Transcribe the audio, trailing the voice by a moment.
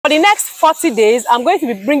For the next 40 days, I'm going to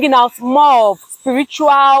be bringing out more of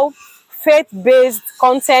spiritual, faith-based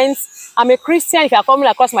content. I'm a Christian. If you are coming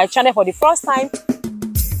across my channel for the first time,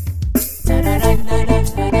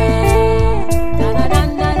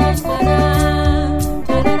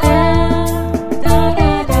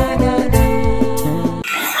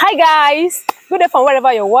 hi guys, good day from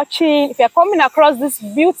wherever you're watching. If you're coming across this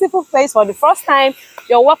beautiful place for the first time,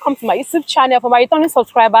 you're welcome to my YouTube channel. For my returning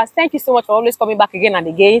subscribers, thank you so much for always coming back again and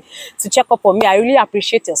again to check up on me. I really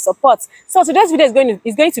appreciate your support. So today's video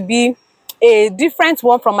is going to be a different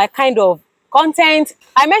one from my kind of content.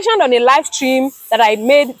 I mentioned on a live stream that I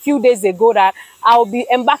made a few days ago that I'll be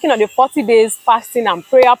embarking on a 40 days fasting and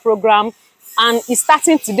prayer program, and it's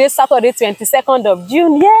starting today, Saturday, 22nd of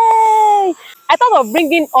June. Yay! I thought of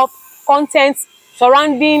bringing up content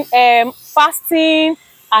surrounding fasting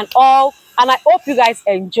and all, and I hope you guys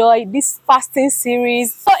enjoy this fasting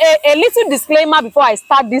series. So a little disclaimer before I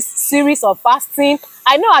start this series of fasting.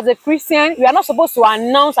 I know as a Christian, we are not supposed to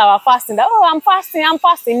announce our fasting that, oh, I'm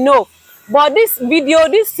fasting. No. But this video,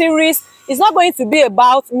 this series is not going to be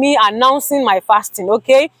about me announcing my fasting,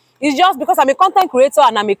 okay? It's just because I'm a content creator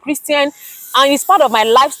and I'm a Christian, and it's part of my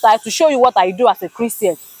lifestyle to show you what I do as a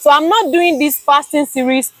Christian. So I'm not doing this fasting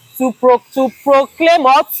series to proclaim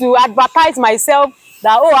or to advertise myself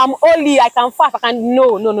that, oh, I'm holy, I can fast, I can.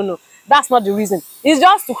 No. That's not the reason. It's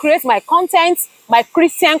just to create my content, my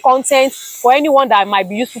Christian content, for anyone that might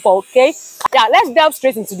be useful for, okay? Yeah, let's delve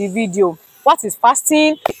straight into the video. What is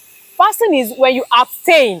fasting? Fasting is when you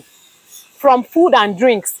abstain from food and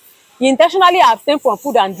drinks. You intentionally abstain from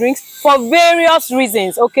food and drinks for various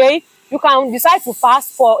reasons, okay? You can decide to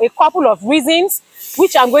fast for a couple of reasons,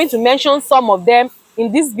 which I'm going to mention some of them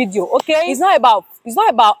in this video, okay? It's not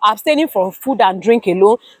about abstaining from food and drink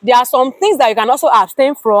alone. There are some things that you can also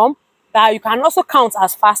abstain from that you can also count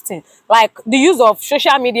as fasting, like the use of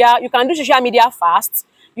social media. You can do social media fast.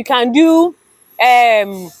 You can do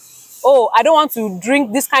oh, I don't want to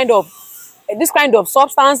drink this kind of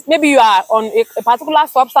substance. Maybe you are on a particular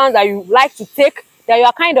substance that you like to take, that you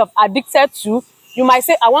are kind of addicted to. You might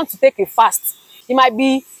say, I want to take a fast. It might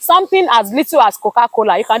be something as little as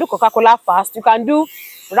Coca-Cola. You can do Coca-Cola fast. You can do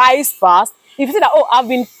rice fast. If you say that, oh, I've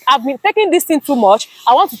been taking this thing too much,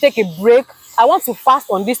 I want to take a break, I want to fast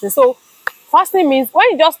on this thing. So fasting means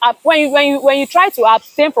when you try to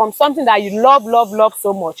abstain from something that you love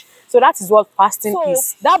so much. So that is what fasting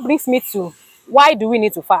is. That brings me to, why do we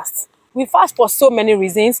need to fast? We fast for so many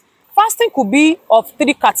reasons. Fasting could be of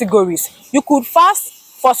 3 categories. You could fast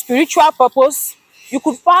for spiritual purpose, you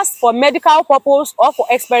could fast for medical purpose, or for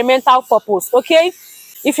experimental purpose, okay?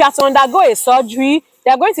 If you have to undergo a surgery,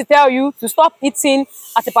 they are going to tell you to stop eating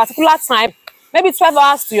at a particular time, maybe 12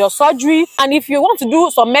 hours to your surgery. And if you want to do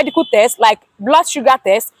some medical tests like blood sugar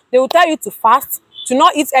tests, they will tell you to fast, to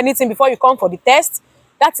not eat anything before you come for the test.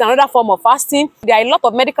 That's another form of fasting. There are a lot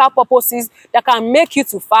of medical purposes that can make you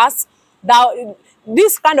to fast. That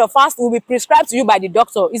this kind of fast will be prescribed to you by the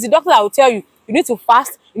doctor. It's the doctor that will tell you, you need to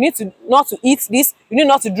fast, you need to not to eat this, you need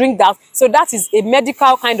not to drink that. So that is a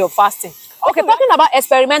medical kind of fasting. Okay, talking about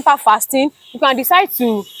experimental fasting, you can decide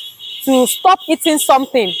to stop eating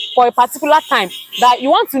something for a particular time that you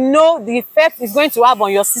want to know the effect it's going to have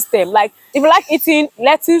on your system. Like if you like eating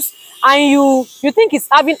lettuce and you think it's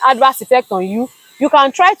having adverse effect on you, you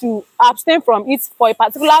can try to abstain from it for a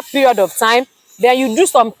particular period of time. Then you do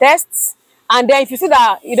some tests, and then if you see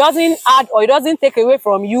that it doesn't add or it doesn't take away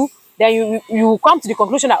from you, then you come to the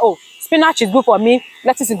conclusion that, oh, spinach is good for me,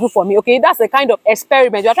 lettuce is good for me. Okay, that's a kind of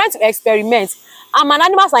experiment. You are trying to experiment. I'm an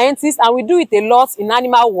animal scientist, and we do it a lot in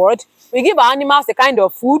animal world. We give our animals a kind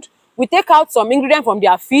of food. We take out some ingredient from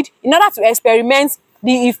their feed in order to experiment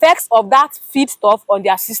the effects of that feed stuff on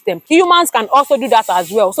their system. Humans can also do that as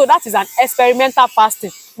well. So that is an experimental fasting.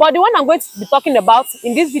 But the one I'm going to be talking about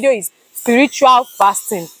in this video is spiritual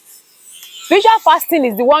fasting. Spiritual fasting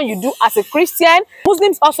is the one you do as a Christian.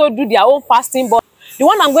 Muslims also do their own fasting, but the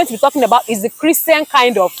one I'm going to be talking about is the Christian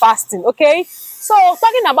kind of fasting, okay? So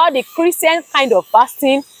talking about the Christian kind of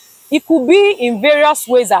fasting, it could be in various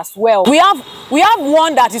ways as well. We have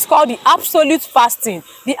one that is called the absolute fasting.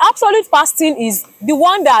 The absolute fasting is the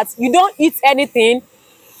one that you don't eat anything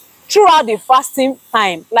throughout the fasting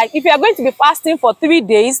time. Like if you are going to be fasting for 3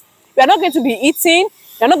 days, you are not going to be eating,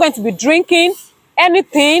 you are not going to be drinking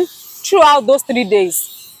anything throughout those 3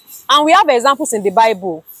 days. And we have examples in the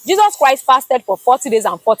Bible. Jesus Christ fasted for 40 days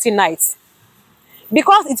and 40 nights.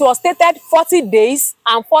 Because it was stated 40 days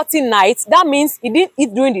and 40 nights, that means he didn't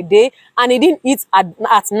eat during the day and he didn't eat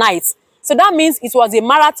at night. So that means it was a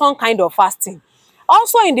marathon kind of fasting.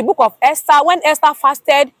 Also in the book of Esther, when Esther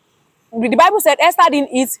fasted the Bible said Esther didn't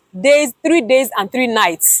eat 3 days and 3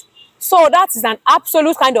 nights. So that is an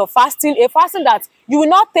absolute kind of fasting, a fasting that you will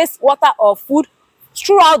not taste water or food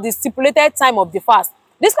throughout the stipulated time of the fast.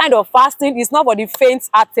 This kind of fasting is not for the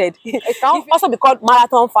faint-hearted. It can also be called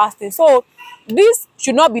marathon fasting. So this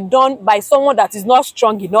should not be done by someone that is not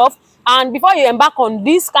strong enough. And before you embark on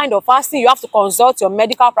this kind of fasting, you have to consult your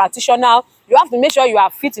medical practitioner. You have to make sure you are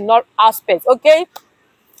fit in all aspects, okay?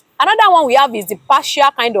 Another one we have is the partial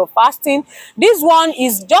kind of fasting. This one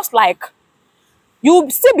is just like you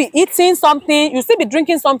still be eating something, you still be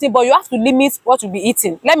drinking something, but you have to limit what you be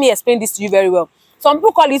eating. Let me explain this to you very well. Some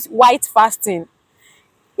people call it white fasting.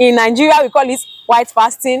 In Nigeria, we call it white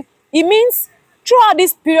fasting. It means throughout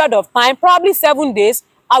this period of time, probably 7 days,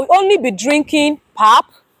 I will only be drinking pap.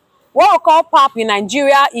 What we call pap in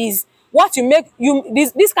Nigeria is what you make,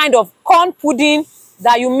 this kind of corn pudding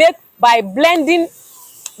that you make by blending,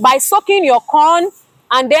 by soaking your corn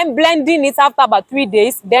and then blending it after about 3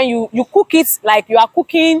 days. Then you cook it like you are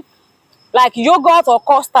cooking like yogurt or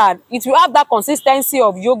custard. It will have that consistency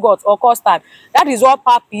of yogurt or custard. That is what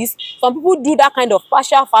pap is. Some people do that kind of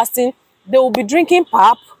partial fasting. They will be drinking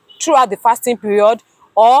pap throughout the fasting period,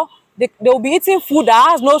 or they will be eating food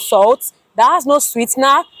that has no salt, that has no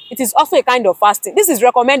sweetener. It is also a kind of fasting. This is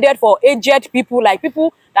recommended for aged people, like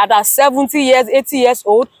people that are 70 years, 80 years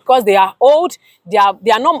old, because they are old, they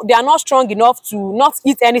are not strong enough to not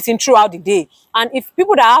eat anything throughout the day. And if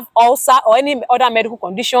people that have ulcer or any other medical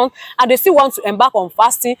condition and they still want to embark on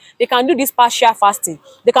fasting, they can do this partial fasting.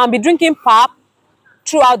 They can be drinking pap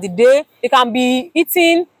throughout the day. They can be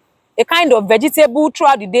eating a kind of vegetable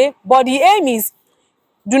throughout the day. But the aim is,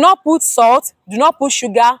 do not put salt, do not put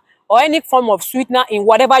sugar or any form of sweetener in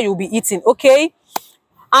whatever you'll be eating, okay?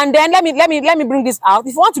 And then let me bring this out.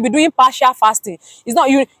 If you want to be doing partial fasting, it's not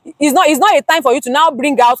a time for you to now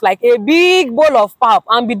bring out like a big bowl of pap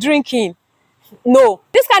and be drinking. No,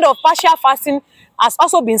 this kind of partial fasting has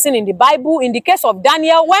also been seen in the Bible. In the case of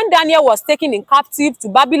Daniel, when Daniel was taken in captive to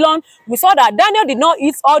Babylon, we saw that Daniel did not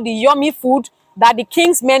eat all the yummy food that the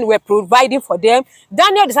king's men were providing for them.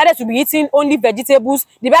 Daniel decided to be eating only vegetables.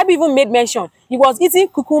 The Bible even made mention he was eating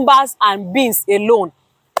cucumbers and beans alone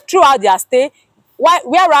throughout their stay,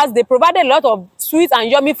 whereas they provided a lot of sweet and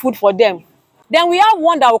yummy food for them. Then we have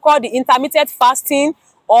one that we call the intermittent fasting,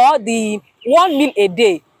 or the 1 meal a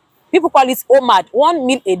day. People call it OMAD, 1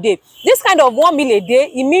 meal a day. This kind of 1 meal a day,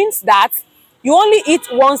 it means that you only eat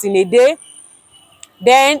once in a day.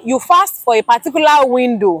 Then you fast for a particular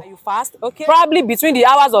window. You fast, okay, probably between the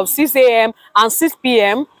hours of 6 a.m. and 6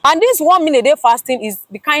 p.m. And this 1 meal a day fasting is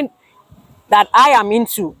the kind that I am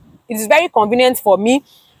into. It is very convenient for me.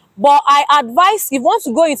 But I advise, if you want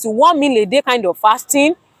to go into 1 meal a day kind of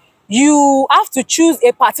fasting, you have to choose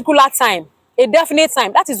a particular time, a definite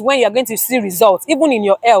time. That is when you are going to see results, even in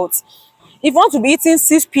your health. If you want to be eating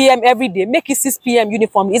 6 p.m. every day, make it 6 p.m.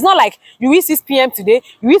 uniformly. It's not like you eat 6 p.m. today,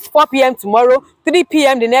 you eat 4 p.m. tomorrow, 3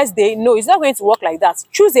 p.m. the next day. No, it's not going to work like that.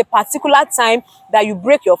 Choose a particular time that you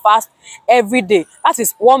break your fast every day. That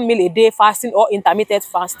is 1 meal a day fasting or intermittent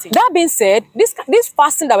fasting. That being said, this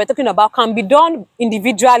fasting that we're talking about can be done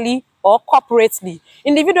individually or corporately.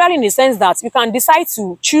 Individually in the sense that you can decide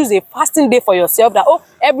to choose a fasting day for yourself, that, oh,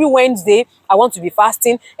 every Wednesday I want to be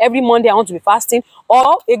fasting, every Monday I want to be fasting.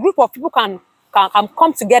 Or a group of people can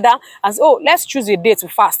come together and say, oh, let's choose a day to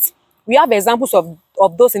fast. We have examples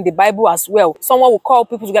of those in the Bible as well. Someone will call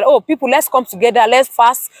people together, oh, people, let's come together, let's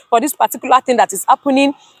fast for this particular thing that is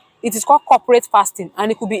happening. It is called corporate fasting,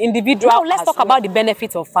 and it could be individual. Now, let's talk about the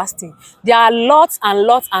benefits of fasting. There are lots and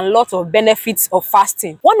lots and lots of benefits of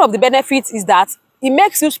fasting. One of the benefits is that it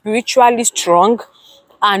makes you spiritually strong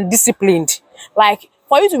and disciplined. Like,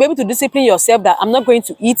 for you to be able to discipline yourself that I'm not going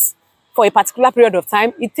to eat for a particular period of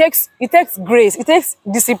time, it takes grace, it takes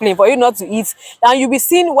discipline for you not to eat. And you'll be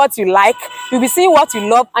seeing what you like, you'll be seeing what you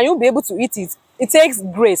love, and you'll be able to eat it. It takes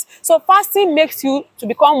grace. So fasting makes you to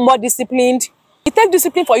become more disciplined. It takes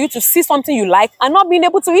discipline for you to see something you like and not being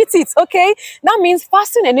able to eat it, okay? That means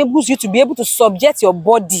fasting enables you to be able to subject your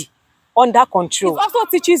body under control. It also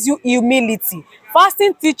teaches you humility.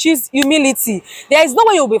 Fasting teaches humility. There is no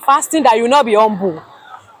way you'll be fasting that you will not be humble.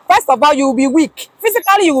 First of all, you will be weak.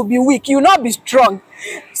 Physically, you will be weak. You will not be strong.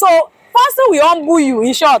 So fasting will humble you.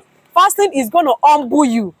 In short, fasting is going to humble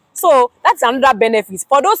you. So that's another benefit.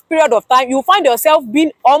 For those period of time, you find yourself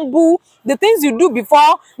being humble. The things you do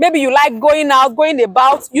before, maybe you like going out, going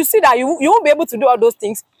about, you see that you won't be able to do all those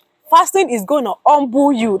things. Fasting is going to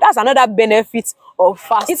humble you. That's another benefit of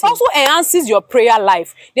fasting. It also enhances your prayer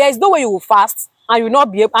life. There is no way you will fast and you will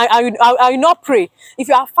not be able, and you will not pray. If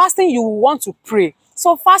you are fasting, you will want to pray.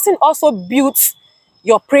 So fasting also builds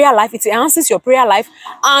your prayer life. It enhances your prayer life.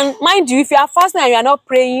 And mind you, if you are fasting and you are not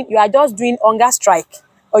praying, you are just doing hunger strike,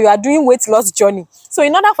 or you are doing weight loss journey. So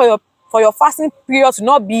in order for your fasting period to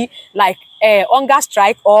not be like a hunger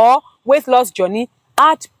strike or weight loss journey,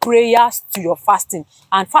 add prayers to your fasting.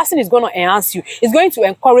 And fasting is going to enhance you. It's going to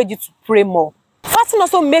encourage you to pray more. Fasting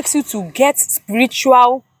also makes you to get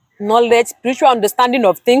spiritual knowledge, spiritual understanding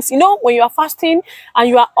of things. You know, when you are fasting and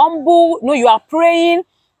you are humble, you know, you are praying,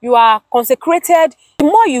 you are consecrated, the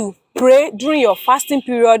more you pray during your fasting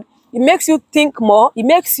period, it makes you think more. It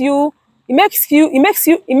makes you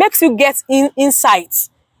get insights.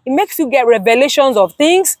 It makes you get revelations of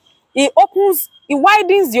things. It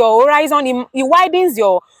widens your horizon. It widens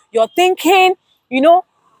your thinking. You know,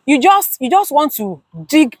 you just want to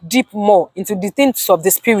dig deep more into the things of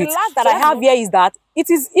the spirit. The last that I have here is that it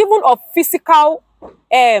is even of physical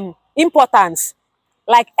importance.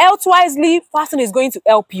 Like health-wisely, fasting is going to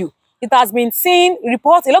help you. It has been seen, a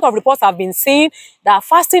lot of reports have been seen that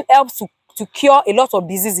fasting helps to cure a lot of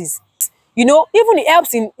diseases. You know, even it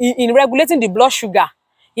helps in regulating the blood sugar.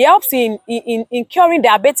 It helps in curing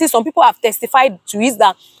diabetes. Some people have testified to it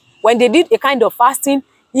that when they did a kind of fasting,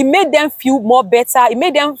 it made them feel more better. It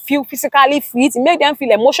made them feel physically fit. It made them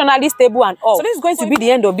feel emotionally stable and all. So this is going to be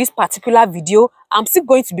the end of this particular video. I'm still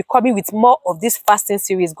going to be coming with more of this fasting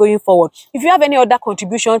series going forward. If you have any other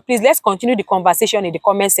contribution, please let's continue the conversation in the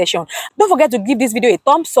comment section. Don't forget to give this video a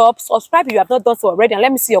thumbs up. Subscribe if you have not done so already. And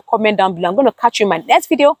let me see your comment down below. I'm going to catch you in my next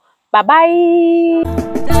video. Bye-bye.